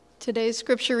Today's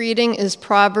scripture reading is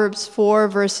Proverbs 4,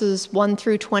 verses 1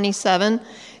 through 27.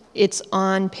 It's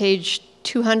on page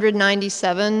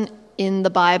 297 in the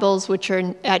Bibles, which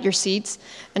are at your seats.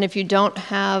 And if you don't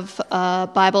have a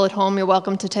Bible at home, you're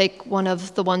welcome to take one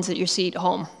of the ones at your seat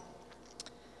home.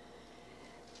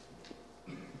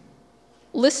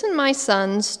 Listen, my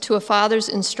sons, to a father's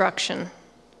instruction.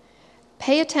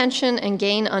 Pay attention and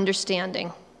gain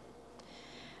understanding.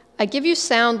 I give you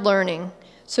sound learning,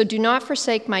 so do not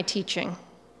forsake my teaching.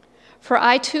 For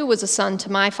I too was a son to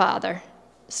my father,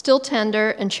 still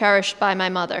tender and cherished by my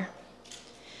mother.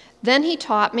 Then he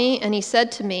taught me, and he said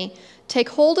to me, take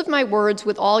hold of my words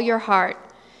with all your heart.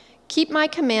 Keep my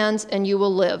commands, and you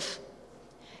will live.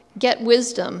 Get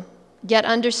wisdom, get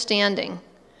understanding.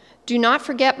 Do not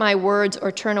forget my words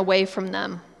or turn away from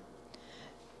them.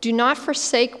 Do not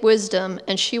forsake wisdom,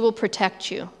 and she will protect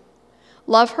you.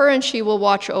 Love her, and she will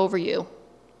watch over you.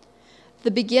 The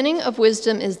beginning of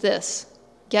wisdom is this: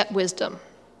 get wisdom.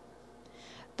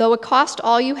 Though it cost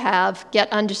all you have,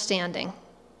 get understanding.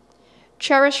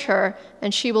 Cherish her,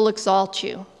 and she will exalt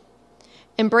you.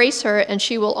 Embrace her, and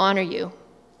she will honor you.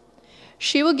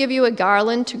 She will give you a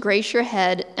garland to grace your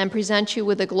head and present you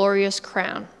with a glorious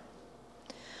crown.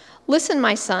 Listen,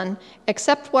 my son,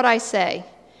 accept what I say,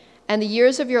 and the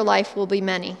years of your life will be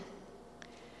many.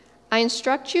 I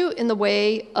instruct you in the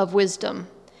way of wisdom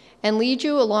and lead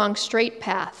you along straight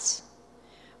paths.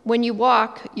 When you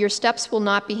walk, your steps will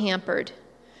not be hampered.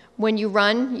 When you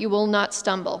run, you will not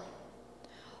stumble.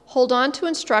 Hold on to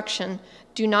instruction,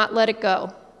 do not let it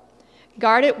go.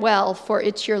 Guard it well, for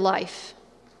it's your life.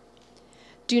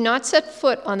 Do not set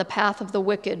foot on the path of the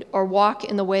wicked or walk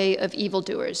in the way of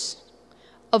evildoers.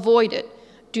 Avoid it,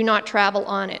 do not travel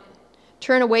on it.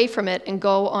 Turn away from it and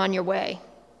go on your way.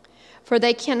 For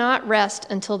they cannot rest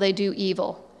until they do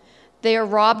evil. They are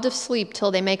robbed of sleep till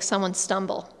they make someone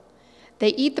stumble. They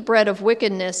eat the bread of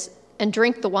wickedness and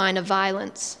drink the wine of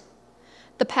violence.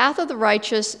 The path of the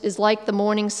righteous is like the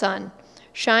morning sun,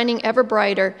 shining ever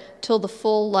brighter till the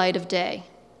full light of day.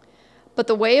 But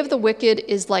the way of the wicked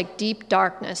is like deep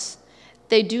darkness.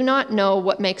 They do not know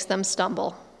what makes them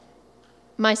stumble.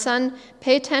 My son,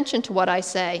 pay attention to what I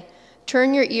say.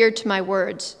 Turn your ear to my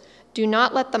words. Do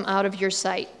not let them out of your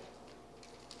sight.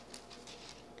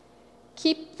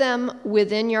 Keep them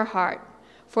within your heart,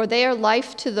 for they are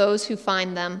life to those who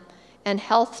find them, and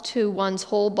health to one's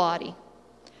whole body.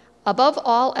 Above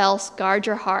all else, guard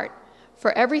your heart,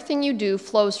 for everything you do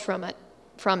flows from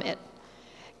it.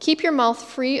 Keep your mouth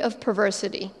free of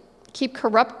perversity. Keep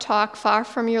corrupt talk far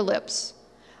from your lips.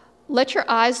 Let your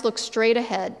eyes look straight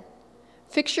ahead.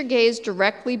 Fix your gaze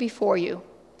directly before you.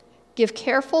 Give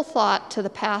careful thought to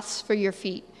the paths for your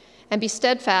feet, and be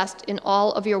steadfast in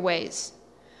all of your ways.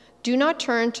 Do not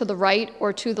turn to the right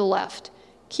or to the left.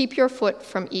 Keep your foot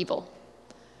from evil.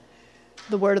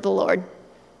 The word of the Lord.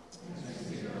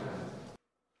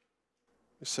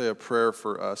 We say a prayer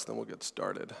for us, then we'll get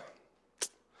started.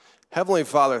 Heavenly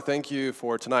Father, thank you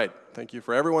for tonight. Thank you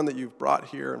for everyone that you've brought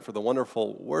here and for the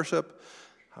wonderful worship,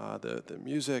 the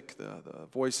music, the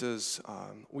voices.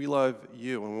 We love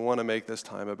you, and we want to make this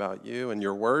time about you and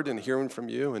your word and hearing from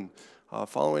you and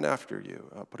following after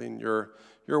you, putting your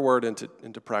word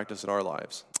into practice in our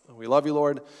lives. We love you,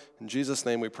 Lord. In Jesus'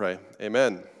 name we pray.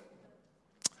 Amen.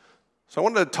 So I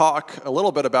wanted to talk a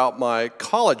little bit about my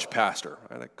college pastor.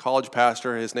 I had a college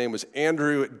pastor. His name was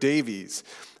Andrew Davies.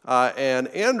 And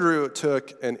Andrew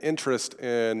took an interest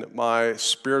in my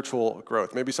spiritual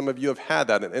growth. Maybe some of you have had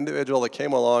that, an individual that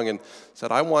came along and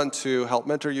said, I want to help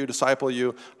mentor you, disciple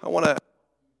you. I want to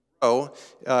grow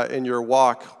in your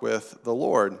walk with the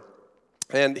Lord.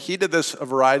 And he did this a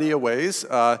variety of ways.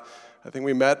 I think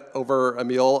we met over a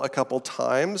meal a couple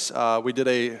times. We did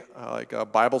a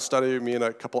Bible study, me and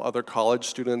a couple other college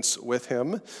students with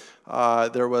him.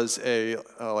 There was a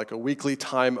weekly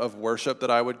time of worship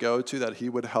that I would go to that he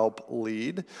would help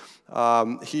lead.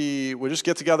 He would just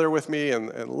get together with me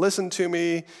and listen to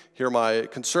me, hear my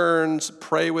concerns,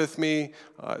 pray with me,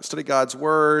 study God's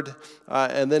word.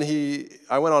 And then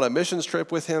I went on a missions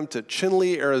trip with him to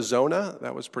Chinle, Arizona.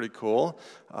 That was pretty cool.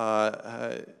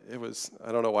 It was,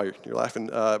 I don't know why you're laughing,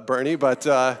 Bernie, but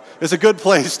it's a good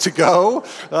place to go.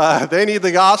 They need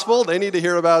the gospel. They need to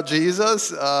hear about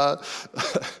Jesus.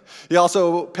 He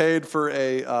also paid for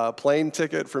a plane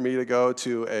ticket for me to go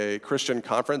to a Christian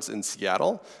conference in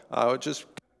Seattle, which is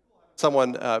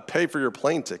someone pay for your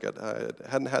plane ticket. I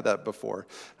hadn't had that before,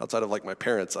 outside of like my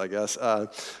parents, I guess.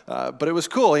 But it was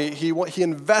cool. He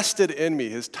invested in me,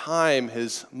 his time,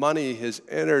 his money, his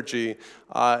energy,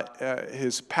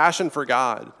 his passion for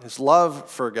God, his love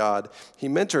for God. He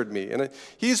mentored me. And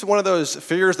he's one of those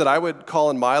figures that I would call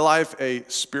in my life a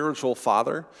spiritual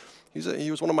father.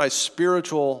 He was one of my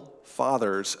spiritual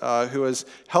fathers who has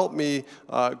helped me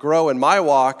grow in my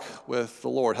walk with the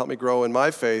Lord, helped me grow in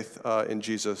my faith in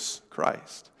Jesus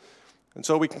Christ. And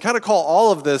so we can kind of call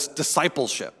all of this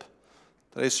discipleship.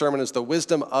 Today's sermon is the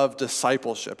wisdom of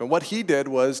discipleship. And what he did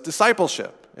was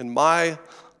discipleship in my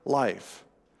life.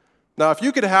 Now, if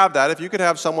you could have that, if you could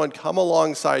have someone come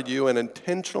alongside you and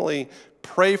intentionally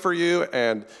pray for you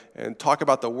and talk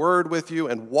about the word with you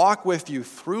and walk with you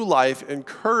through life,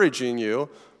 encouraging you,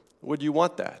 would you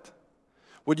want that?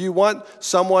 Would you want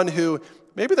someone who,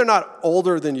 maybe they're not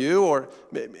older than you, or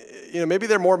maybe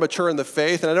they're more mature in the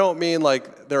faith, and I don't mean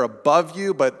like they're above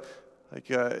you, but like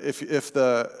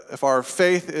if our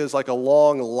faith is like a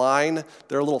long line,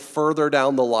 they're a little further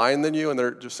down the line than you, and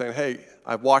they're just saying, hey,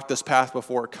 I've walked this path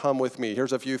before, come with me.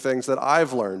 Here's a few things that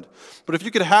I've learned. But if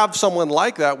you could have someone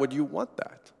like that, would you want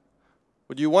that?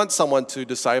 Would you want someone to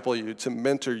disciple you, to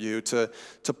mentor you, to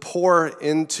pour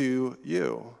into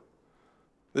you?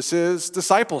 This is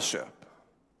discipleship.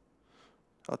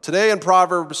 Today in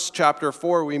Proverbs chapter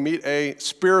 4, we meet a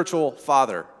spiritual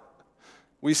father.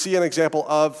 We see an example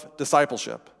of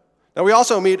discipleship. Now we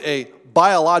also meet a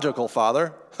biological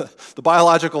father. The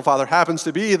biological father happens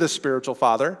to be the spiritual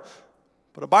father,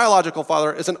 but a biological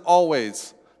father isn't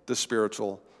always the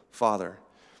spiritual father.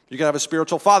 You can have a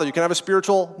spiritual father. You can have a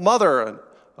spiritual mother,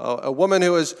 a woman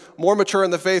who is more mature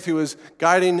in the faith who is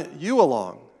guiding you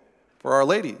along, for our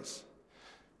ladies.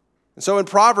 And so in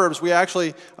Proverbs, we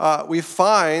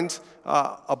find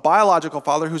a biological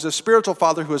father who's a spiritual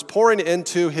father who is pouring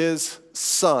into his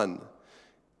son.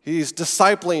 He's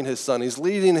discipling his son. He's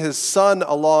leading his son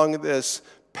along this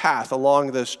path,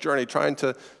 along this journey, trying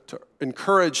to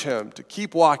encourage him to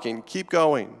keep walking, keep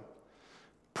going.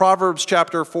 Proverbs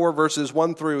chapter 4, verses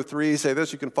 1 through 3 say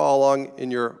this. You can follow along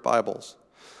in your Bibles.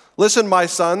 Listen, my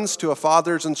sons, to a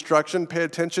father's instruction. Pay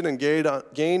attention and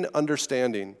gain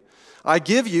understanding. I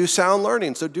give you sound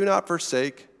learning, so do not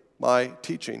forsake my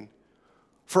teaching.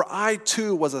 For I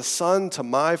too was a son to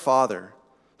my father,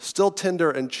 still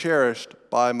tender and cherished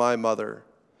by my mother.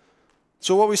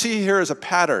 So what we see here is a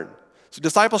pattern. So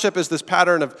discipleship is this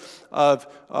pattern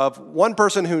of one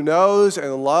person who knows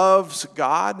and loves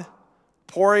God,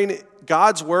 pouring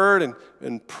God's word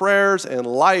and prayers and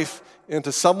life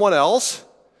into someone else,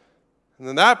 and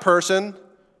then that person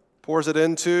pours it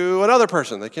into another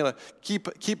person. They kind of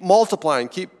keep multiplying,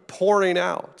 keep pouring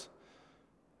out.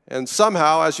 And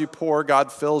somehow, as you pour,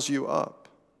 God fills you up.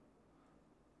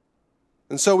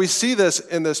 And so we see this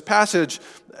in this passage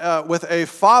with a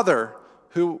father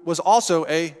who was also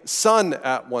a son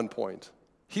at one point.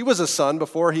 He was a son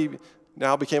before he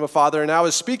now became a father and now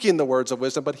is speaking the words of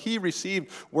wisdom, but he received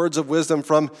words of wisdom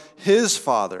from his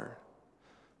father.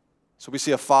 So we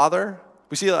see a father,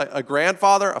 we see a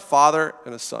grandfather, a father,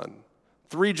 and a son.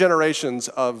 3 generations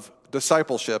of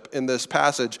discipleship in this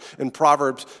passage in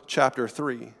Proverbs chapter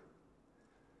 3.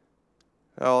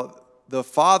 Now, the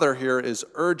father here is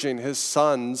urging his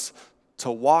sons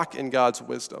to walk in God's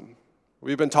wisdom.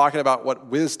 We've been talking about what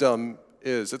wisdom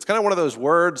is. It's kind of one of those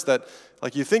words that,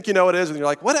 like, you think you know what it is, and you're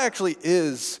like, what actually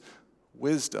is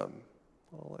wisdom?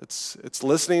 Well, it's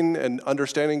listening and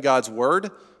understanding God's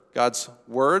word, God's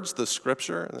words, the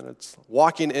scripture, and then it's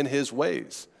walking in his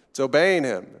ways. It's obeying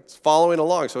him. It's following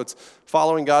along. So it's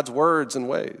following God's words and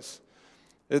ways.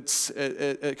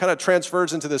 It kind of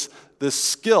transfers into this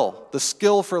skill, the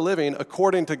skill for living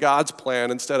according to God's plan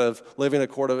instead of living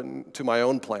according to my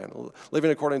own plan,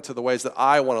 living according to the ways that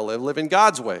I want to live, living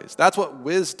God's ways. That's what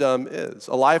wisdom is,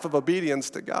 a life of obedience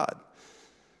to God.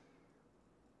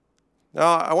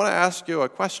 Now, I want to ask you a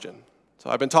question. So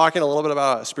I've been talking a little bit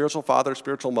about a spiritual father,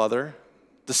 spiritual mother,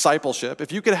 discipleship.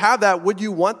 If you could have that, would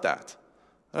you want that?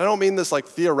 And I don't mean this like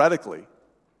theoretically.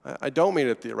 I don't mean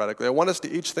it theoretically. I want us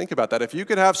to each think about that. If you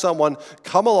could have someone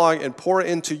come along and pour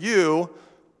into you,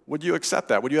 would you accept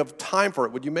that? Would you have time for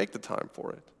it? Would you make the time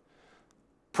for it?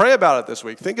 Pray about it this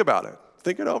week. Think about it.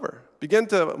 Think it over. Begin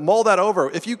to mull that over.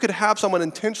 If you could have someone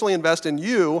intentionally invest in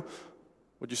you,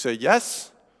 would you say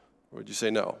yes or would you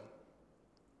say no?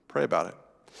 Pray about it.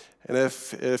 And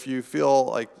if you feel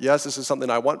like, yes, this is something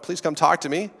I want, please come talk to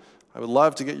me. I would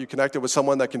love to get you connected with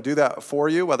someone that can do that for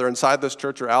you, whether inside this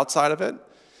church or outside of it.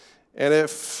 And if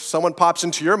someone pops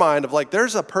into your mind of like,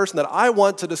 there's a person that I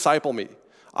want to disciple me.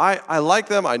 I like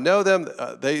them, I know them,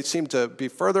 they seem to be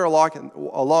further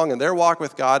along in their walk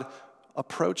with God,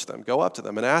 approach them, go up to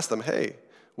them and ask them, hey,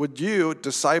 would you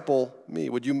disciple me?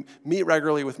 Would you meet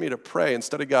regularly with me to pray and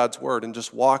study God's word and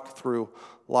just walk through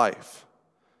life?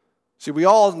 See, we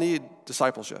all need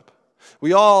discipleship.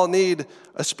 We all need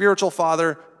a spiritual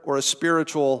father or a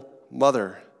spiritual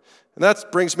mother. And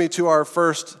that brings me to our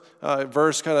first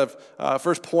verse,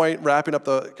 first point, wrapping up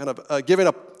the giving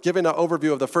an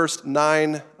overview of the first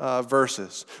 9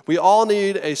 verses. We all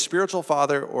need a spiritual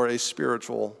father or a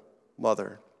spiritual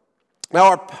mother.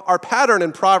 Now, our pattern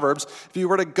in Proverbs, if you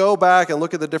were to go back and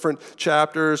look at the different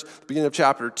chapters, the beginning of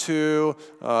chapter 2,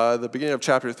 the beginning of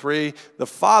chapter 3, the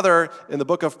father in the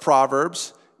book of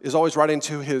Proverbs is always writing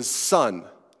to his son.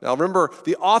 Now, remember,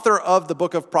 the author of the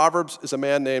book of Proverbs is a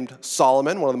man named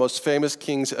Solomon, one of the most famous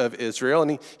kings of Israel,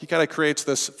 and he kind of creates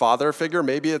this father figure.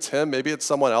 Maybe it's him, maybe it's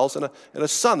someone else, and a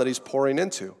son that he's pouring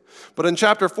into. But in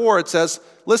chapter 4, it says,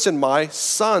 listen, my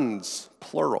sons,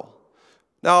 plural.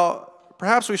 Now,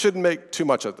 perhaps we shouldn't make too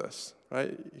much of this,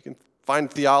 right? You can find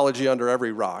theology under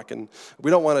every rock, and we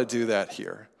don't want to do that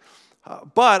here.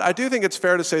 But I do think it's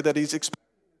fair to say that he's expecting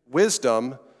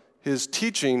wisdom, his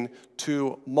teaching,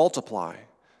 to multiply,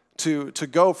 to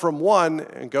go from one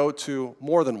and go to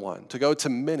more than one, to go to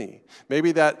many.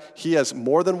 Maybe that he has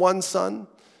more than one son.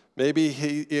 Maybe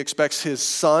he expects his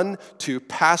son to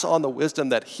pass on the wisdom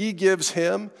that he gives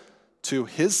him to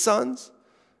his sons.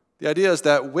 The idea is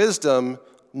that wisdom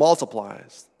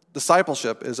multiplies.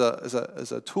 Discipleship is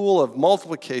a tool of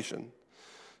multiplication.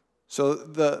 So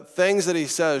the things that he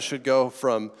says should go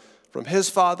from his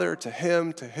father to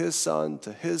him, to his son,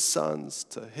 to his sons,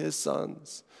 to his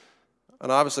sons.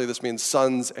 And obviously this means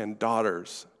sons and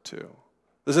daughters too.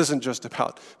 This isn't just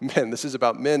about men. This is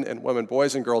about men and women,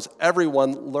 boys and girls,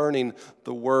 everyone learning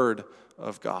the word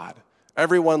of God.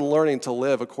 Everyone learning to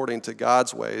live according to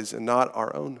God's ways and not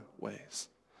our own ways.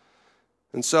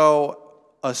 And so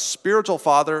a spiritual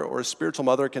father or a spiritual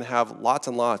mother can have lots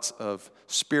and lots of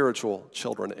spiritual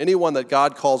children, anyone that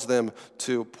God calls them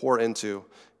to pour into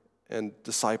and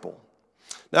disciple.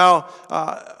 Now,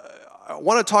 I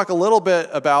want to talk a little bit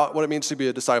about what it means to be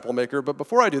a disciple maker, but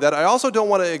before I do that, I also don't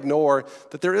want to ignore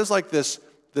that there is like this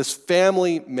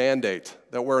family mandate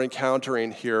that we're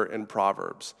encountering here in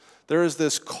Proverbs. There is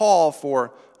this call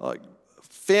for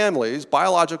families,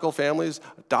 biological families,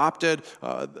 adopted,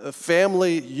 a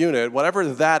family unit,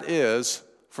 whatever that is,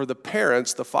 for the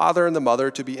parents, the father and the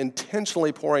mother, to be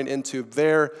intentionally pouring into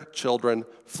their children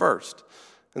first.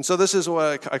 And so this is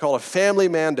what I call a family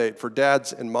mandate for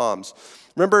dads and moms.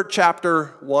 Remember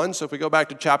chapter 1, so if we go back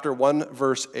to chapter 1,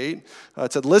 verse 8,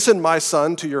 it said, listen, my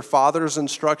son, to your father's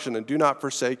instruction, and do not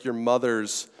forsake your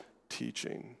mother's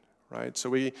teaching. Right? So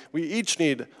we each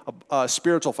need a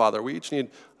spiritual father. We each need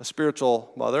a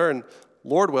spiritual mother, and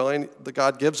Lord willing,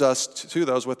 God gives us to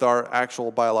those with our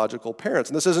actual biological parents.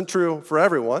 And this isn't true for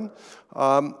everyone,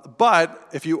 but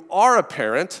if you are a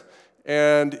parent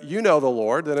and you know the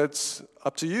Lord, then it's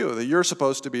up to you that you're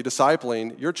supposed to be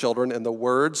discipling your children in the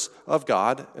words of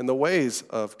God and the ways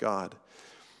of God.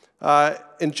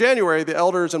 In January, the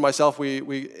elders and myself,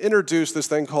 we introduced this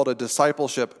thing called a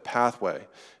discipleship pathway.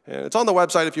 And it's on the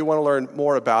website if you want to learn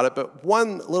more about it, but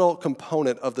one little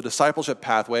component of the discipleship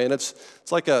pathway, and it's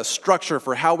like a structure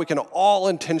for how we can all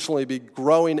intentionally be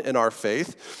growing in our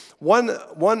faith. One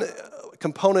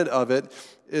component of it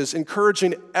is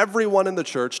encouraging everyone in the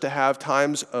church to have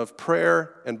times of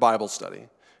prayer and Bible study.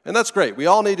 And that's great. We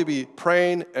all need to be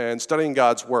praying and studying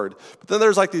God's word. But then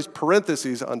there's like these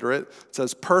parentheses under it. It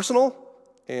says personal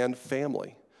and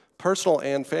family. Personal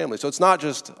and family. So it's not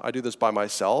just I do this by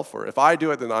myself, or if I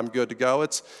do it, then I'm good to go.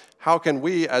 It's how can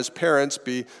we as parents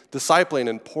be discipling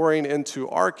and pouring into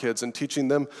our kids and teaching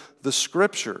them the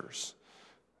scriptures.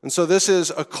 And so this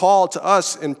is a call to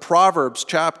us in Proverbs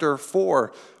chapter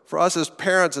 4, for us as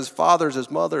parents, as fathers,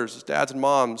 as mothers, as dads and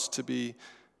moms, to be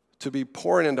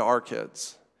pouring into our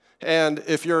kids. And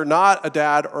if you're not a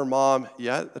dad or mom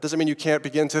yet, that doesn't mean you can't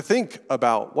begin to think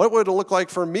about what would it look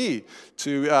like for me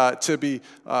to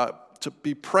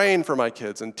be praying for my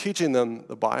kids and teaching them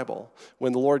the Bible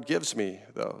when the Lord gives me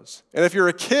those. And if you're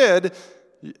a kid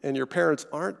and your parents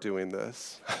aren't doing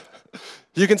this,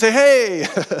 you can say, hey,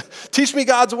 teach me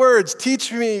God's words,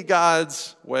 teach me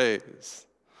God's ways.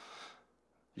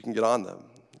 You can get on them.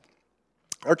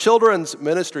 Our children's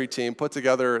ministry team put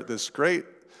together this great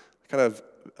kind of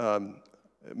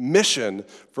mission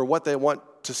for what they want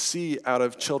to see out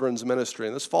of children's ministry.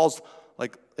 And this falls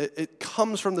like, it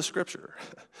comes from the scripture.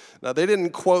 Now, they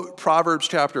didn't quote Proverbs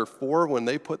chapter 4 when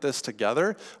they put this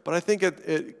together, but I think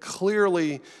it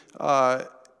clearly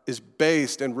is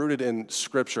based and rooted in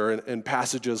Scripture in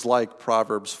passages like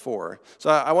Proverbs 4. So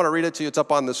I want to read it to you. It's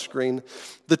up on the screen.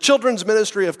 The children's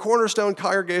ministry of Cornerstone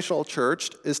Congregational Church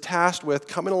is tasked with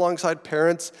coming alongside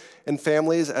parents and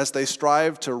families as they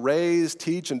strive to raise,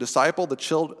 teach, and disciple the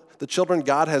children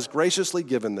God has graciously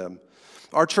given them.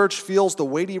 Our church feels the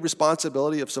weighty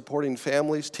responsibility of supporting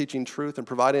families, teaching truth, and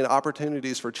providing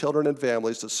opportunities for children and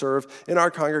families to serve in our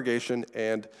congregation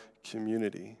and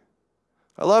community.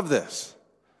 I love this.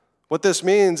 What this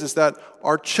means is that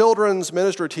our children's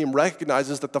ministry team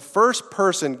recognizes that the first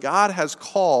person God has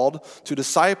called to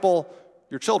disciple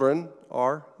your children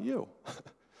are you.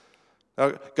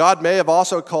 Now, God may have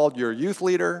also called your youth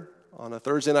leader on a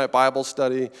Thursday night Bible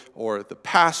study, or the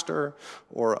pastor,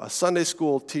 or a Sunday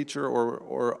school teacher,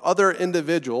 or other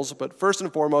individuals, but first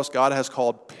and foremost, God has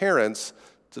called parents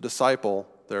to disciple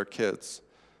their kids.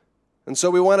 And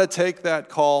so we want to take that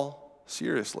call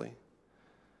seriously.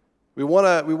 We want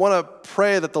to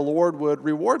pray that the Lord would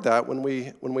reward that when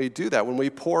we do that, when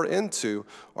we pour into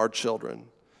our children.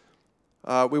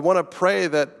 We want to pray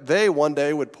that they one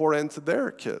day would pour into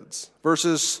their kids.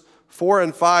 Verses 4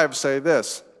 and 5 say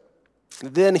this.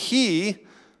 Then he,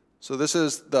 so this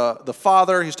is the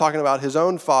father, he's talking about his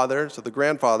own father, so the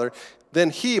grandfather. Then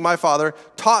he, my father,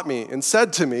 taught me and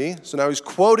said to me, so now he's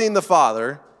quoting the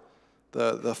father.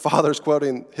 The father's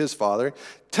quoting his father.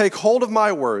 Take hold of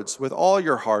my words with all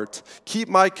your heart. Keep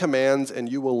my commands, and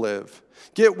you will live.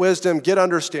 Get wisdom, get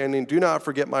understanding. Do not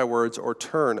forget my words or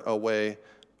turn away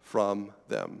from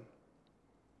them.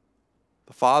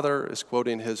 The father is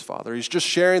quoting his father. He's just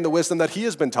sharing the wisdom that he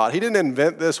has been taught. He didn't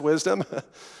invent this wisdom.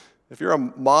 If you're a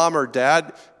mom or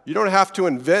dad, you don't have to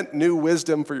invent new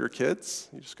wisdom for your kids.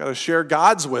 You just got to share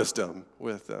God's wisdom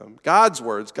with them. God's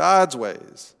words, God's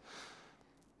ways.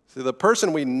 See, the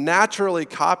person we naturally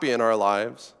copy in our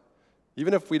lives,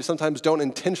 even if we sometimes don't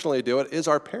intentionally do it, is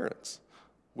our parents.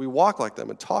 We walk like them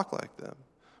and talk like them.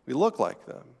 We look like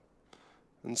them.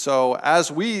 And so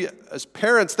as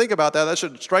parents think about that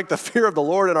should strike the fear of the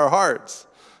Lord in our hearts.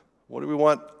 What do we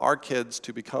want our kids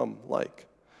to become like?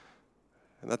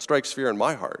 And that strikes fear in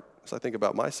my heart as I think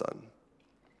about my son.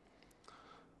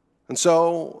 And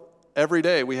so every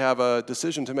day we have a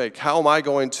decision to make. How am I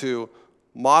going to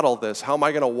model this? How am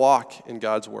I going to walk in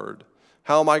God's word?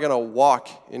 How am I going to walk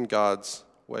in God's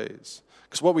ways?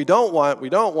 Because what we don't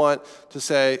want to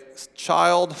say,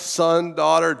 child, son,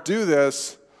 daughter, do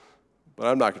this, but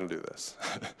I'm not going to do this.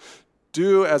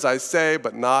 Do as I say,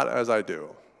 but not as I do.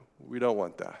 We don't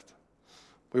want that.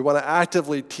 We want to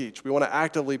actively teach. We want to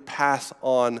actively pass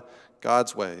on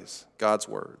God's ways, God's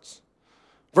words.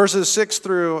 Verses 6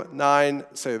 through 9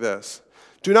 say this.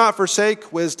 Do not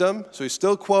forsake wisdom. So he's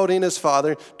still quoting his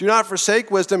father. Do not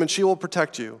forsake wisdom, and she will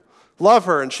protect you. Love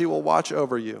her, and she will watch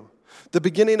over you. The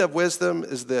beginning of wisdom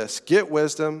is this. Get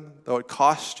wisdom, though it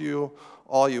costs you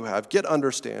all you have. Get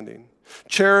understanding.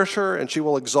 Cherish her, and she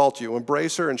will exalt you.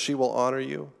 Embrace her, and she will honor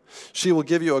you. She will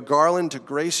give you a garland to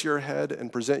grace your head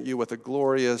and present you with a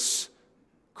glorious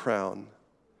crown.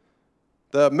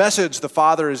 The message the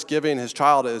father is giving his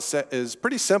child is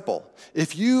pretty simple.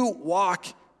 If you walk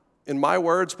in my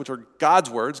words, which are God's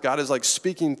words, God is like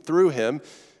speaking through him.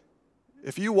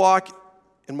 If you walk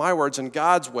in my words in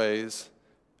God's ways,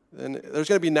 then there's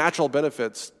going to be natural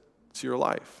benefits to your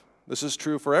life. This is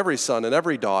true for every son and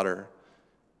every daughter.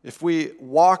 If we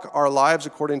walk our lives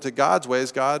according to God's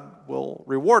ways, God will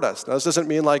reward us. Now, this doesn't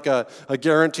mean like a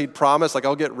guaranteed promise, like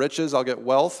I'll get riches, I'll get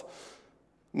wealth.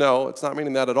 No, it's not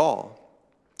meaning that at all.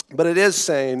 But it is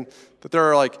saying that there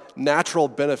are like natural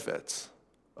benefits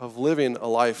of living a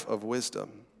life of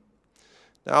wisdom.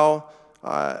 Now,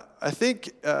 I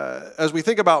think as we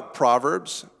think about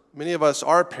Proverbs, many of us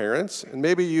are parents, and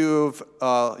maybe you've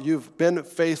been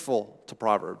faithful to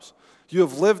Proverbs. You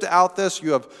have lived out this.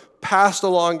 You have passed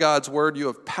along God's word. You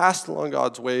have passed along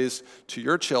God's ways to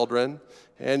your children,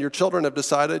 and your children have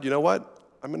decided, you know what?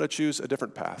 I'm going to choose a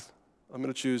different path. I'm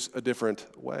going to choose a different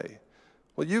way.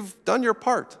 Well, you've done your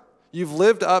part. You've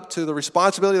lived up to the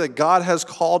responsibility that God has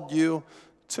called you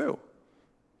to.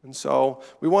 And so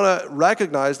we want to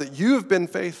recognize that you've been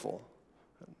faithful.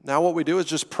 Now what we do is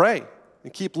just pray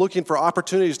and keep looking for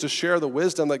opportunities to share the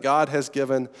wisdom that God has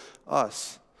given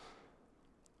us.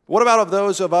 What about of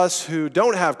those of us who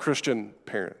don't have Christian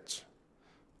parents?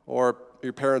 Or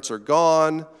your parents are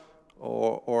gone,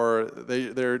 or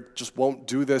they just won't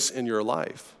do this in your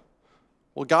life?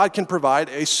 Well, God can provide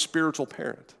a spiritual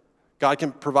parent. God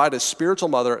can provide a spiritual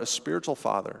mother, a spiritual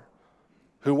father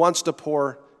who wants to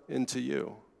pour into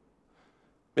you.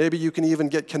 Maybe you can even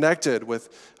get connected with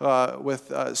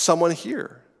someone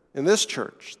here in this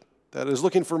church that is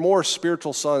looking for more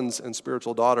spiritual sons and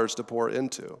spiritual daughters to pour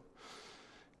into.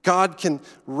 God can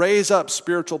raise up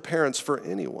spiritual parents for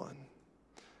anyone.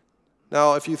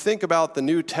 Now, if you think about the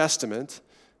New Testament,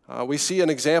 we see an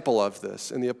example of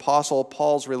this in the Apostle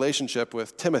Paul's relationship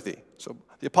with Timothy. So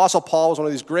the Apostle Paul was one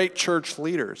of these great church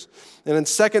leaders. And in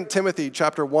 2 Timothy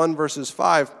chapter 1, verses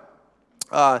 5,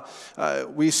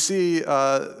 we see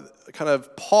kind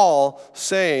of Paul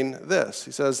saying this.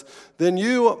 He says, "Then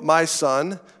you, my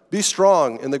son, be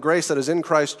strong in the grace that is in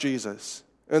Christ Jesus.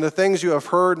 And the things you have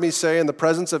heard me say in the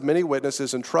presence of many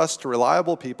witnesses, entrust to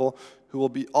reliable people who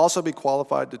will also be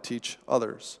qualified to teach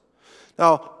others."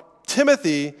 Now,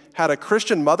 Timothy had a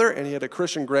Christian mother and he had a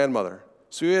Christian grandmother.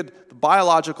 So he had the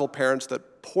biological parents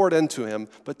that poured into him,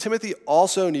 but Timothy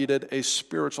also needed a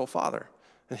spiritual father.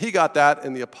 And he got that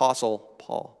in the Apostle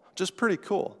Paul, which is pretty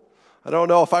cool. I don't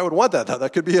know if I would want that, though.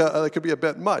 That could be a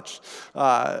bit much.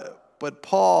 But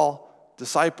Paul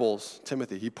disciples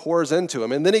Timothy. He pours into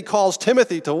him. And then he calls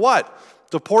Timothy to what?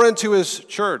 To pour into his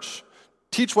church.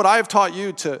 Teach what I have taught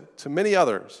you to many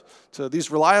others, to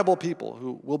these reliable people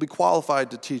who will be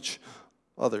qualified to teach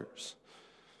others.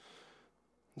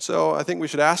 And so I think we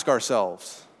should ask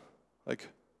ourselves, like,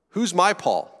 who's my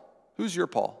Paul? Who's your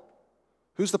Paul?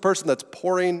 Who's the person that's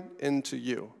pouring into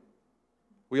you?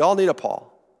 We all need a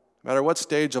Paul, no matter what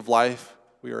stage of life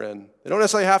we are in. They don't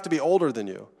necessarily have to be older than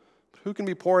you, but who can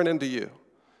be pouring into you?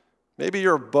 Maybe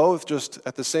you're both just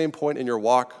at the same point in your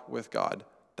walk with God.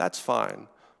 That's fine.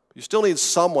 But you still need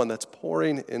someone that's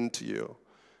pouring into you.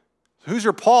 Who's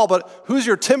your Paul, but who's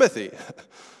your Timothy?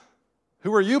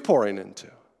 Who are you pouring into?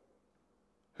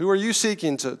 Who are you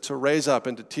seeking to raise up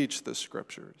and to teach the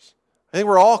Scriptures? I think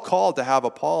we're all called to have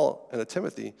a Paul and a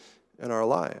Timothy in our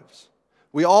lives.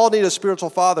 We all need a spiritual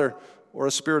father or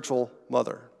a spiritual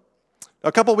mother. Now,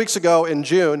 a couple weeks ago in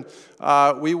June,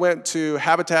 we went to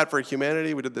Habitat for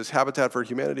Humanity. We did this Habitat for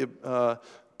Humanity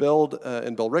build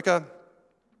in Billerica.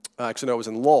 Actually, no, it was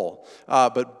in Lowell.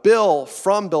 But Bill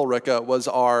from Billerica was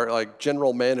our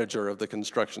general manager of the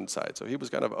construction site. So he was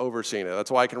kind of overseeing it.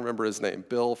 That's why I can remember his name,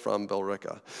 Bill from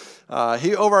Billerica.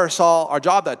 He oversaw our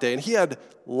job that day, and he had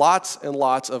lots and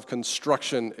lots of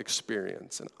construction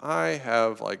experience. And I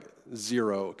have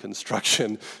zero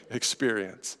construction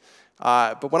experience.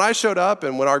 But when I showed up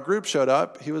and when our group showed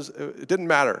up, it didn't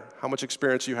matter how much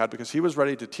experience you had because he was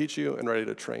ready to teach you and ready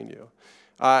to train you.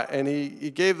 And he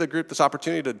gave the group this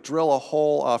opportunity to drill a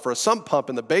hole for a sump pump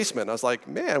in the basement. And I was like,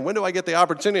 man, when do I get the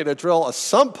opportunity to drill a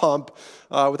sump pump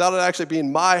without it actually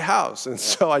being my house? And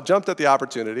so I jumped at the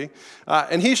opportunity.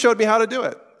 And he showed me how to do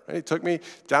it. Right? He took me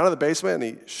down to the basement and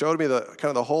he showed me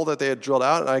the hole that they had drilled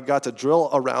out. And I got to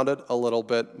drill around it a little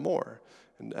bit more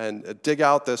and dig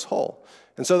out this hole.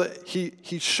 And so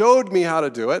he showed me how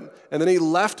to do it. And then he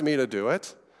left me to do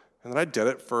it. And then I did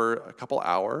it for a couple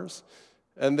hours.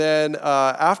 And then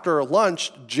after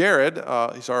lunch, Jared,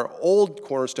 he's our old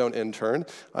Cornerstone intern,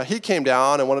 he came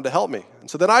down and wanted to help me. And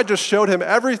so then I just showed him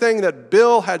everything that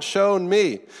Bill had shown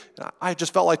me. And I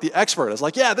just felt like the expert. I was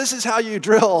like, yeah, this is how you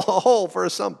drill a hole for a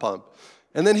sump pump.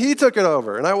 And then he took it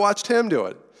over, and I watched him do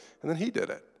it. And then he did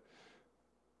it.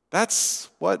 That's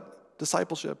what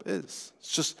discipleship is.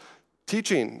 It's just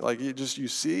teaching. You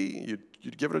see,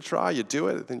 you give it a try, you do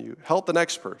it, then you help the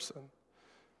next person.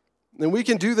 And we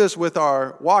can do this with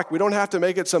our walk. We don't have to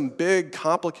make it some big,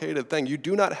 complicated thing. You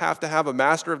do not have to have a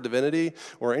Master of Divinity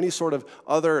or any sort of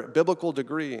other biblical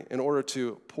degree in order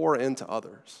to pour into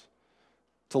others,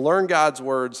 to learn God's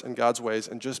words and God's ways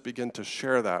and just begin to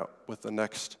share that with the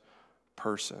next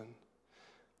person.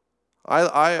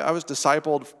 I was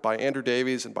discipled by Andrew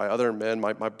Davies and by other men,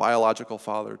 my biological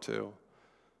father too.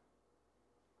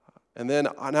 And then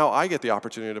now I get the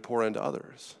opportunity to pour into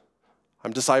others.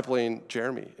 I'm discipling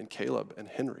Jeremy and Caleb and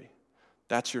Henry.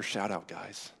 That's your shout out,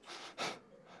 guys.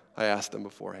 I asked them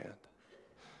beforehand.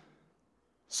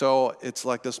 So it's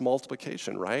like this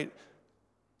multiplication, right?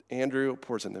 Andrew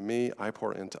pours into me, I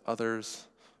pour into others.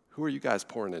 Who are you guys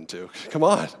pouring into? Come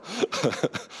on.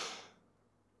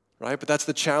 Right? But that's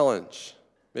the challenge.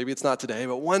 Maybe it's not today,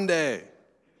 but one day.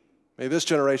 May this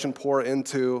generation pour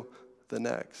into the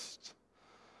next.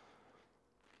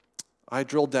 I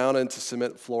drilled down into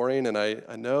cement flooring, and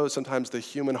I know sometimes the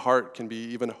human heart can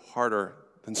be even harder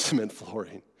than cement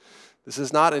flooring. This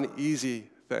is not an easy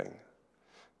thing.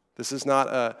 This is not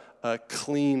a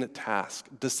clean task.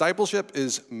 Discipleship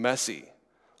is messy.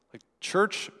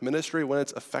 Church ministry, when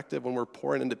it's effective, when we're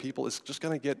pouring into people, is just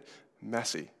going to get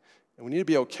messy. And we need to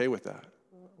be okay with that.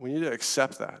 We need to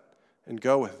accept that and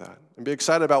go with that and be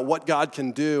excited about what God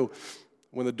can do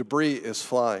when the debris is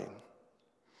flying.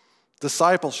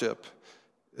 Discipleship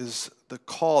is the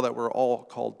call that we're all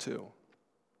called to.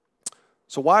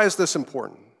 So why is this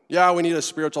important? Yeah, we need a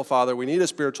spiritual father. We need a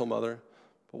spiritual mother.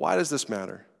 But why does this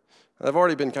matter? I've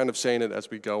already been kind of saying it as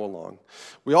we go along.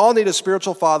 We all need a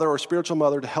spiritual father or spiritual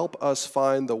mother to help us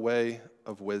find the way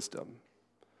of wisdom.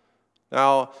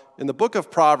 Now, in the book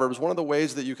of Proverbs, one of the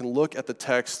ways that you can look at the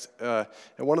text, and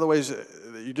one of the ways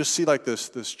that you just see like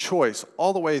this choice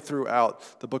all the way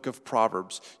throughout the book of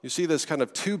Proverbs. You see this kind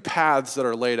of two paths that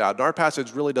are laid out, and our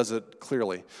passage really does it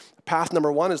clearly. Path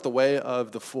number one is the way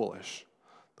of the foolish,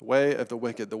 the way of the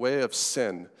wicked, the way of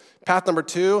sin. Path number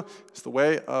two is the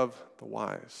way of the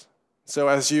wise. So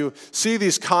as you see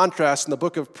these contrasts in the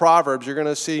book of Proverbs, you're going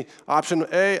to see option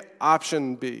A,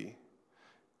 option B.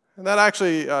 And that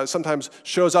actually sometimes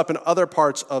shows up in other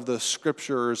parts of the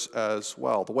scriptures as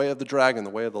well. The way of the dragon, the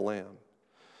way of the lamb.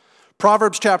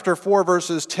 Proverbs chapter 4,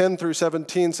 verses 10 through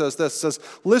 17 says this, says,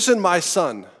 "Listen, my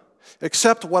son,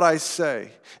 accept what I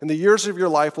say, and the years of your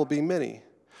life will be many.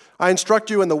 I instruct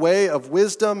you in the way of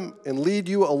wisdom and lead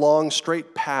you along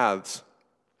straight paths.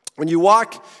 When you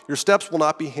walk, your steps will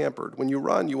not be hampered. When you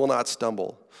run, you will not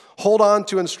stumble. Hold on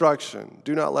to instruction.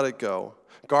 Do not let it go.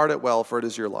 Guard it well, for it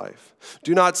is your life.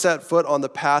 Do not set foot on the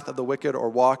path of the wicked or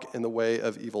walk in the way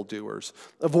of evildoers.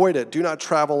 Avoid it. Do not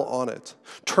travel on it.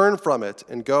 Turn from it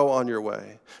and go on your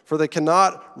way. For they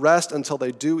cannot rest until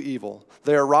they do evil.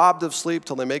 They are robbed of sleep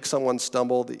till they make someone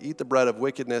stumble. They eat the bread of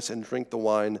wickedness and drink the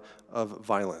wine of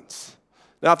violence."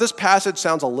 Now, if this passage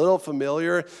sounds a little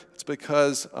familiar, it's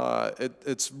because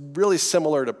it's really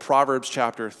similar to Proverbs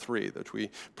chapter 3 that we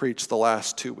preached the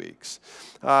last 2 weeks.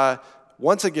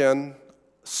 Once again,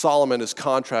 Solomon is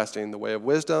contrasting the way of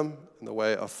wisdom and the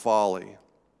way of folly.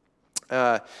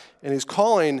 And he's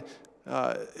calling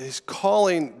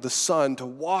the son to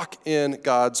walk in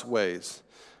God's ways.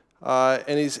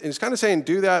 And he's kind of saying,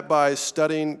 do that by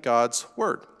studying God's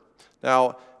word.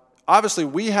 Now, obviously,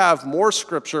 we have more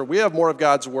scripture, we have more of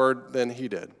God's word than he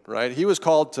did, right? He was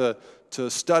called to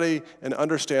study and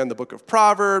understand the book of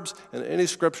Proverbs and any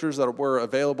scriptures that were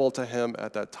available to him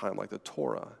at that time, like the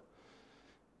Torah.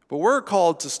 But we're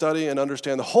called to study and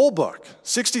understand the whole book,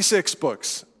 66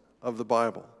 books of the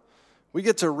Bible. We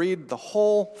get to read the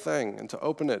whole thing and to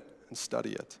open it and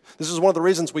study it. This is one of the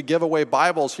reasons we give away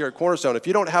Bibles here at Cornerstone. If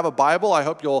you don't have a Bible, I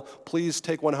hope you'll please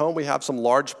take one home. We have some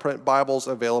large print Bibles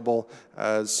available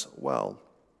as well.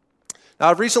 Now,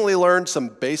 I've recently learned some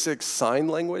basic sign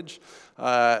language.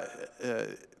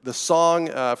 The song,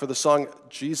 for the song,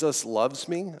 "Jesus Loves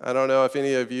Me." I don't know if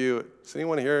any of you, does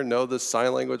anyone here know the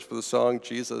sign language for the song,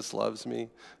 "Jesus Loves Me"?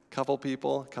 Couple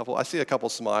people, I see a couple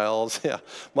smiles. Yeah,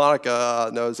 Monica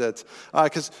knows it.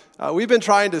 Because we've been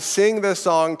trying to sing this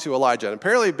song to Elijah. And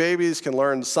apparently babies can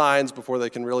learn signs before they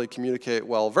can really communicate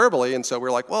well verbally. And so we're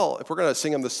like, well, if we're going to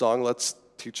sing him this song, let's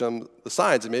teach him the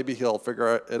signs, and maybe he'll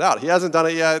figure it out. He hasn't done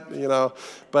it yet,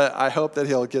 but I hope that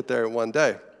he'll get there one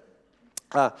day.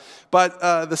 But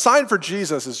the sign for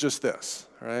Jesus is just this,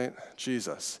 right?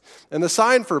 Jesus. And the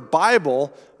sign for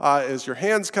Bible is your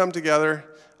hands come together.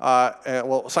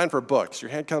 Sign for books.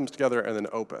 Your hand comes together and then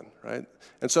open, right?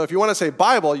 And so if you want to say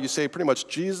Bible, you say pretty much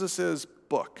Jesus'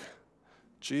 book.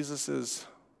 Jesus'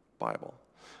 Bible.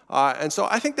 And so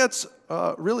I think that's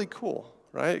really cool,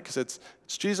 right? Because it's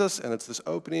Jesus and it's this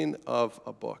opening of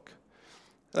a book.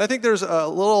 And I think there's a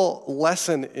little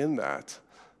lesson in that.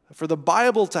 For the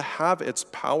Bible to have its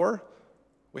power,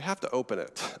 we have to open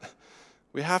it.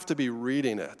 We have to be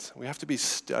reading it. We have to be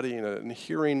studying it and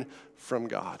hearing from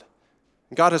God.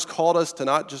 And God has called us to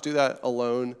not just do that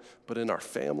alone, but in our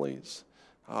families,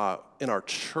 in our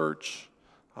church,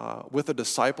 with a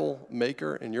disciple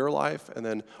maker in your life, and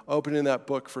then opening that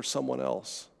book for someone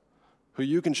else who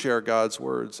you can share God's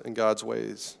words and God's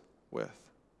ways with.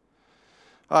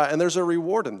 And there's a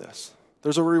reward in this.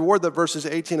 There's a reward that verses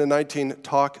 18 and 19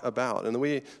 talk about, and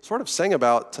we sort of sang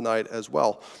about tonight as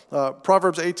well.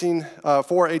 Proverbs 4,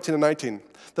 18 and 19.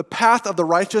 "The path of the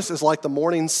righteous is like the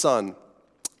morning sun,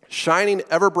 shining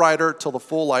ever brighter till the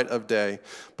full light of day.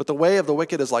 But the way of the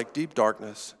wicked is like deep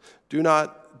darkness.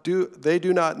 They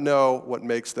do not know what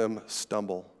makes them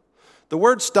stumble." The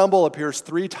word stumble appears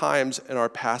 3 times in our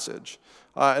passage,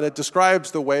 and it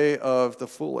describes the way of the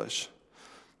foolish.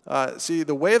 See,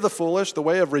 the way of the foolish, the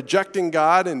way of rejecting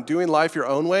God and doing life your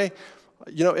own way,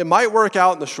 it might work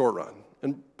out in the short run.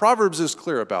 And Proverbs is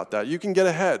clear about that. You can get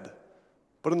ahead.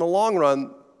 But in the long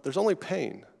run, there's only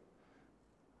pain.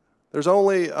 There's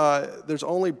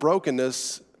only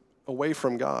brokenness away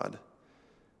from God.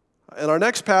 In our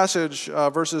next passage,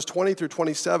 verses 20 through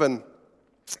 27,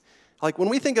 like when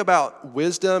we think about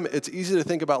wisdom, it's easy to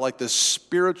think about like this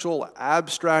spiritual,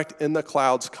 abstract, in the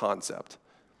clouds concept.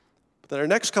 But then our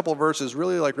next couple of verses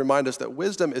really remind us that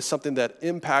wisdom is something that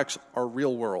impacts our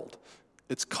real world.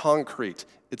 It's concrete.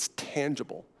 It's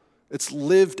tangible. It's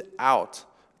lived out.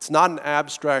 It's not an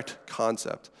abstract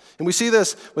concept. And we see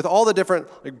this with all the different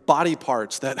body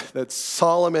parts that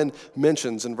Solomon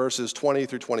mentions in verses 20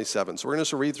 through 27. So we're going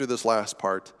to just read through this last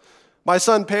part. My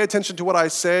son, pay attention to what I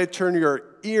say. Turn your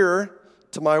ear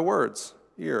to my words.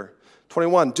 Ear.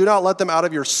 21, do not let them out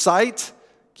of your sight.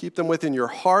 Keep them within your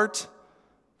heart,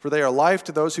 for they are life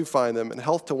to those who find them and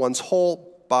health to one's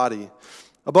whole body.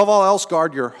 Above all else,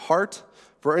 guard your heart,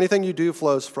 for anything you do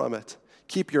flows from it.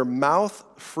 Keep your mouth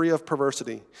free of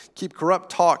perversity. Keep corrupt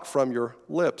talk from your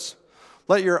lips.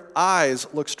 Let your eyes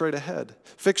look straight ahead.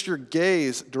 Fix your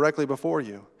gaze directly before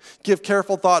you. Give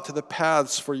careful thought to the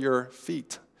paths for your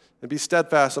feet, and be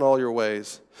steadfast in all your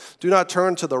ways. Do not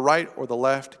turn to the right or the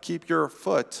left. Keep your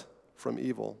foot from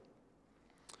evil.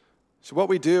 So what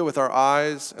we do with our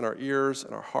eyes and our ears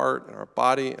and our heart and our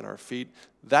body and our feet,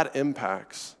 that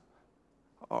impacts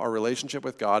our relationship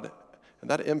with God, and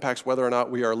that impacts whether or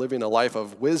not we are living a life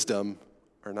of wisdom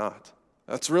or not.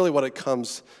 That's really what it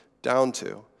comes down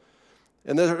to.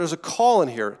 And there's a call in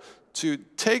here to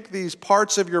take these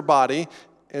parts of your body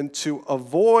and to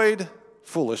avoid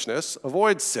foolishness,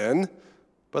 avoid sin,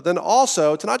 but then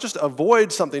also to not just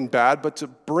avoid something bad, but to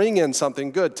bring in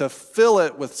something good, to fill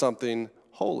it with something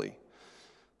holy.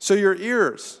 So your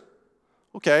ears,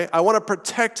 okay, I want to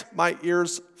protect my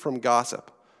ears from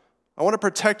gossip. I want to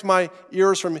protect my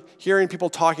ears from hearing people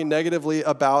talking negatively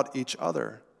about each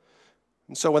other.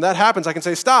 And so when that happens, I can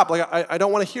say, stop, I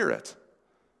don't want to hear it.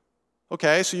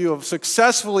 Okay, so you have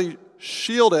successfully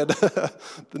shielded the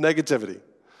negativity.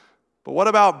 But what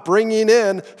about bringing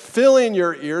in, filling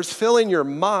your ears, filling your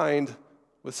mind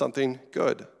with something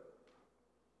good?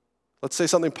 Let's say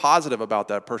something positive about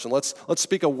that person. Let's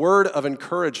speak a word of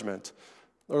encouragement.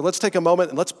 Or let's take a moment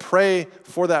and let's pray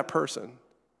for that person.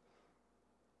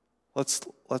 Let's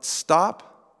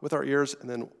stop with our ears and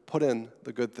then put in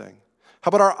the good thing. How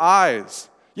about our eyes?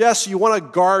 Yes, you want to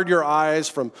guard your eyes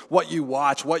from what you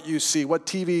watch, what you see, what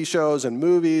TV shows and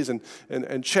movies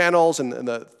and channels and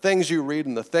the things you read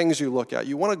and the things you look at.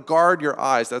 You want to guard your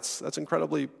eyes. That's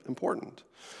incredibly important.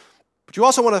 But you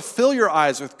also want to fill your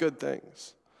eyes with good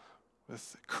things,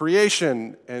 with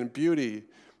creation and beauty,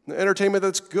 and entertainment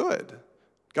that's good,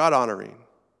 God-honoring.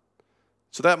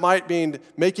 So that might mean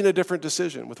making a different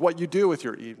decision with what you do with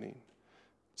your evening.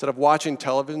 Instead of watching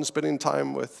television, spending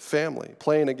time with family,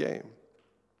 playing a game.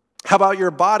 How about your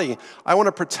body? I want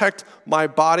to protect my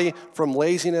body from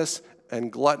laziness and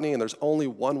gluttony, and there's only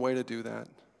one way to do that: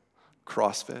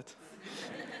 CrossFit.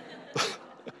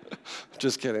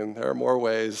 Just kidding. There are more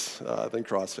ways than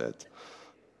CrossFit.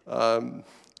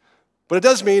 But it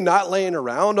does mean not laying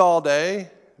around all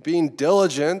day, being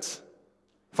diligent,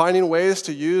 finding ways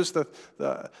to use the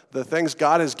things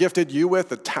God has gifted you with,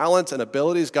 the talents and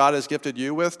abilities God has gifted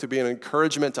you with, to be an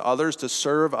encouragement to others, to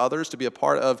serve others, to be a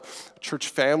part of church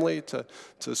family, to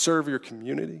serve your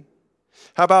community.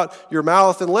 How about your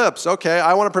mouth and lips? Okay,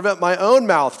 I want to prevent my own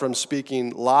mouth from speaking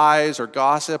lies or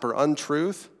gossip or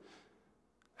untruth.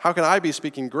 How can I be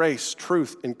speaking grace,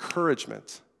 truth,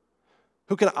 encouragement?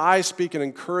 Who can I speak an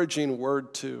encouraging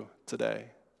word to today?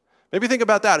 Maybe think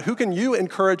about that. Who can you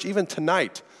encourage even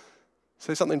tonight?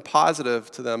 Say something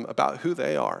positive to them about who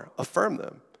they are. Affirm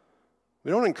them.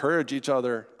 We don't encourage each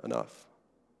other enough.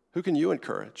 Who can you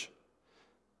encourage?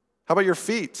 How about your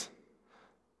feet?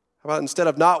 How about instead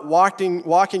of not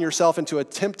walking yourself into a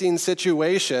tempting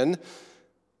situation,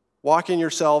 walking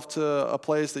yourself to a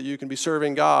place that you can be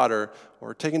serving God or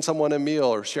taking someone a meal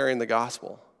or sharing the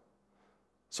gospel?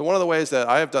 So one of the ways that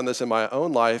I have done this in my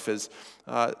own life is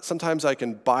sometimes I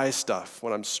can buy stuff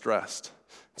when I'm stressed.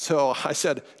 So I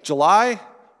said, July,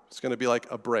 it's going to be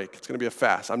like a break. It's going to be a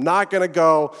fast. I'm not going to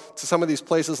go to some of these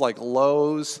places like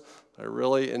Lowe's. I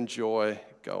really enjoy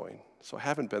going. So I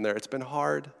haven't been there. It's been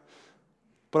hard.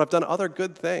 But I've done other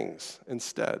good things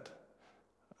instead.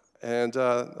 And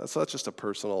so that's just a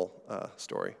personal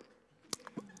story.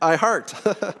 My heart.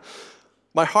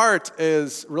 My heart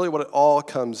is really what it all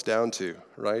comes down to,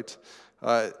 right?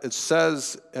 It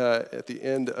says at the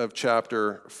end of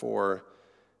chapter 4,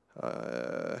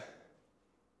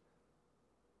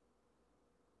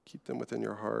 keep them within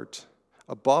your heart.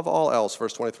 Above all else,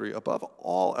 verse 23, above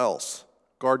all else,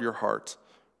 guard your heart,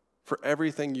 for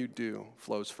everything you do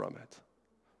flows from it.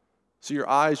 So your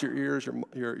eyes, your ears,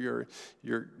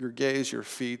 your gaze, your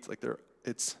feet,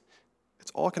 it's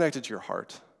all connected to your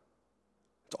heart.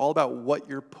 It's all about what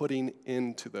you're putting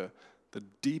into the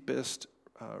deepest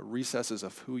recesses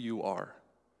of who you are.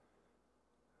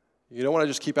 You don't want to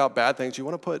just keep out bad things. You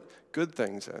want to put good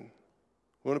things in.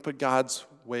 You want to put God's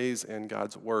ways in,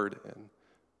 God's word in,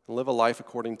 and live a life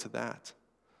according to that.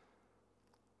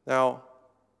 Now,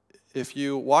 if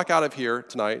you walk out of here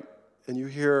tonight and you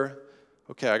hear,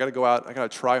 okay, I got to go out, I got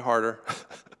to try harder.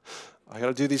 I got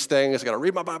to do these things, I got to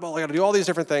read my Bible, I got to do all these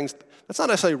different things. That's not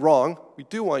necessarily wrong. We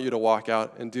do want you to walk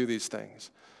out and do these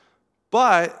things.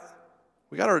 But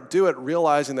we got to do it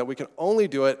realizing that we can only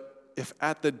do it if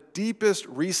at the deepest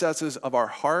recesses of our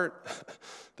heart,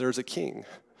 there's a king,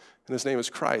 and his name is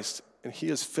Christ, and he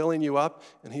is filling you up,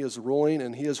 and he is ruling,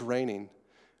 and he is reigning,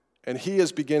 and he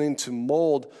is beginning to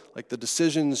mold like the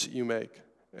decisions you make,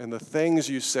 and the things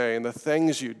you say, and the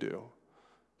things you do.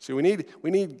 See, we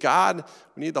need God,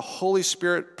 we need the Holy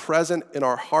Spirit present in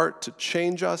our heart to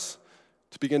change us,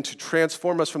 to begin to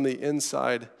transform us from the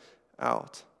inside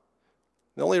out.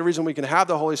 The only reason we can have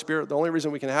the Holy Spirit, the only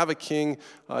reason we can have a king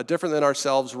different than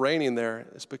ourselves reigning there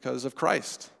is because of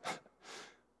Christ.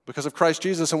 Because of Christ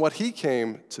Jesus and what he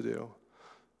came to do.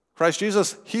 Christ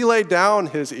Jesus, he laid down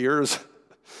his ears.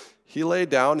 He laid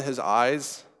down his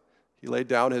eyes. He laid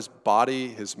down his body,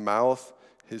 his mouth,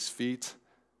 his feet.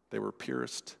 They were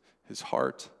pierced. His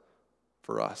heart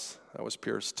for us, that was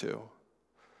pierced too.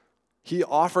 He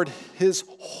offered his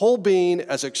whole being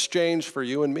as exchange for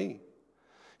you and me.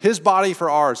 His body for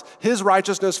ours. His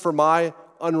righteousness for my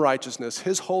unrighteousness.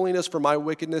 His holiness for my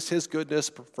wickedness. His goodness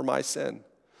for my sin.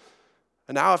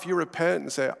 And now if you repent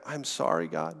and say, I'm sorry,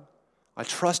 God, I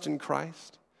trust in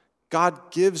Christ,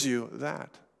 God gives you that.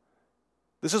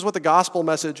 This is what the gospel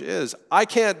message is. I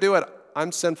can't do it.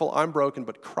 I'm sinful, I'm broken,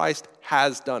 but Christ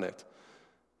has done it.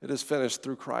 It is finished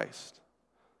through Christ.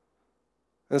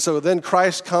 And so then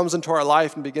Christ comes into our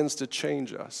life and begins to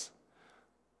change us.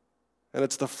 And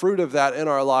it's the fruit of that in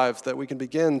our lives that we can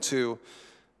begin to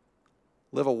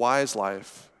live a wise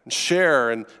life and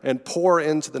share and pour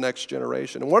into the next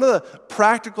generation. And one of the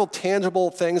practical,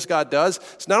 tangible things God does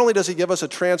is not only does he give us a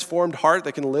transformed heart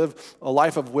that can live a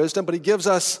life of wisdom, but he gives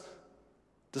us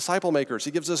disciple makers.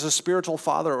 He gives us a spiritual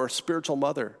father or a spiritual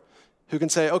mother who can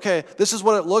say, okay, this is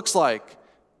what it looks like.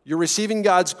 You're receiving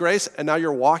God's grace, and now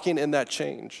you're walking in that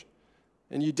change.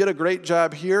 And you did a great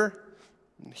job here,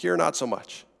 and here not so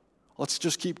much. Let's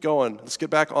just keep going. Let's get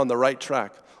back on the right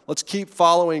track. Let's keep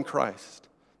following Christ.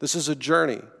 This is a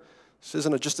journey. This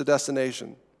isn't just a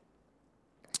destination.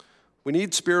 We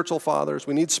need spiritual fathers.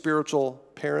 We need spiritual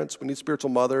parents. We need spiritual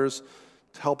mothers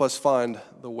to help us find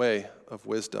the way of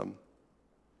wisdom.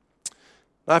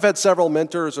 Now, I've had several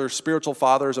mentors or spiritual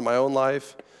fathers in my own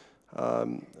life,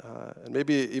 and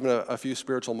maybe even a few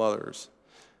spiritual mothers.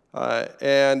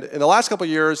 And in the last couple of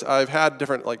years, I've had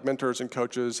different mentors and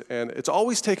coaches, and it's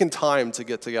always taken time to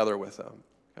get together with them.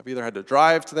 I've either had to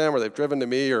drive to them, or they've driven to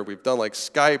me, or we've done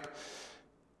Skype.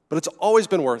 But it's always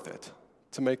been worth it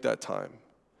to make that time.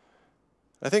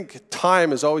 I think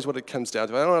time is always what it comes down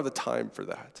to. I don't have the time for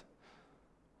that.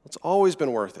 It's always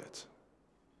been worth it.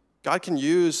 God can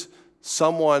use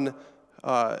someone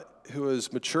who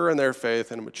is mature in their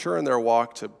faith and mature in their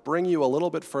walk to bring you a little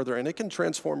bit further, and it can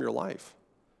transform your life.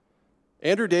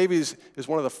 Andrew Davies is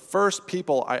one of the first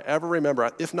people I ever remember,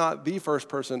 if not the first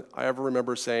person I ever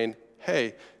remember saying, hey,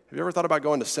 have you ever thought about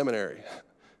going to seminary?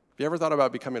 Have you ever thought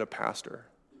about becoming a pastor?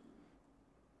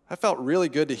 I felt really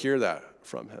good to hear that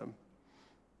from him.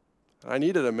 I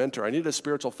needed a mentor. I needed a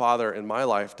spiritual father in my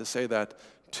life to say that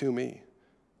to me.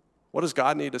 What does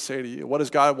God need to say to you? What does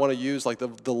God want to use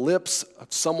the lips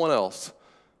of someone else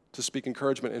to speak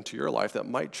encouragement into your life that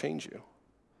might change you?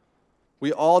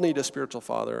 We all need a spiritual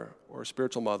father or a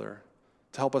spiritual mother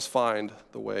to help us find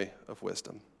the way of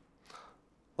wisdom.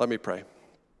 Let me pray.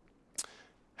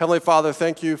 Heavenly Father,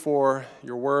 thank you for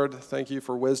your word. Thank you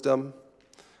for wisdom.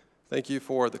 Thank you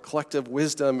for the collective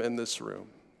wisdom in this room.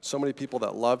 So many people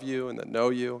that love you and that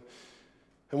know you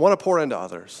and want to pour into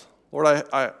others. Lord,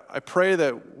 I pray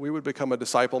that we would become a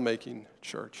disciple-making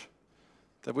church,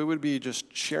 that we would be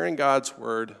just sharing God's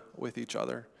word with each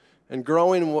other and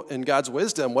growing in God's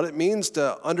wisdom, what it means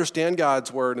to understand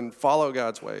God's word and follow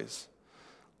God's ways.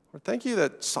 Lord, thank you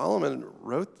that Solomon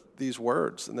wrote these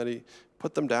words and that he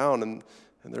put them down, and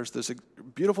there's this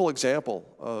beautiful example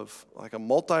of a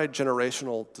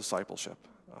multi-generational discipleship.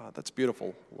 That's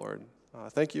beautiful, Lord.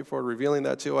 Thank you for revealing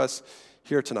that to us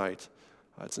here tonight.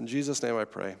 It's in Jesus' name I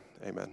pray. Amen.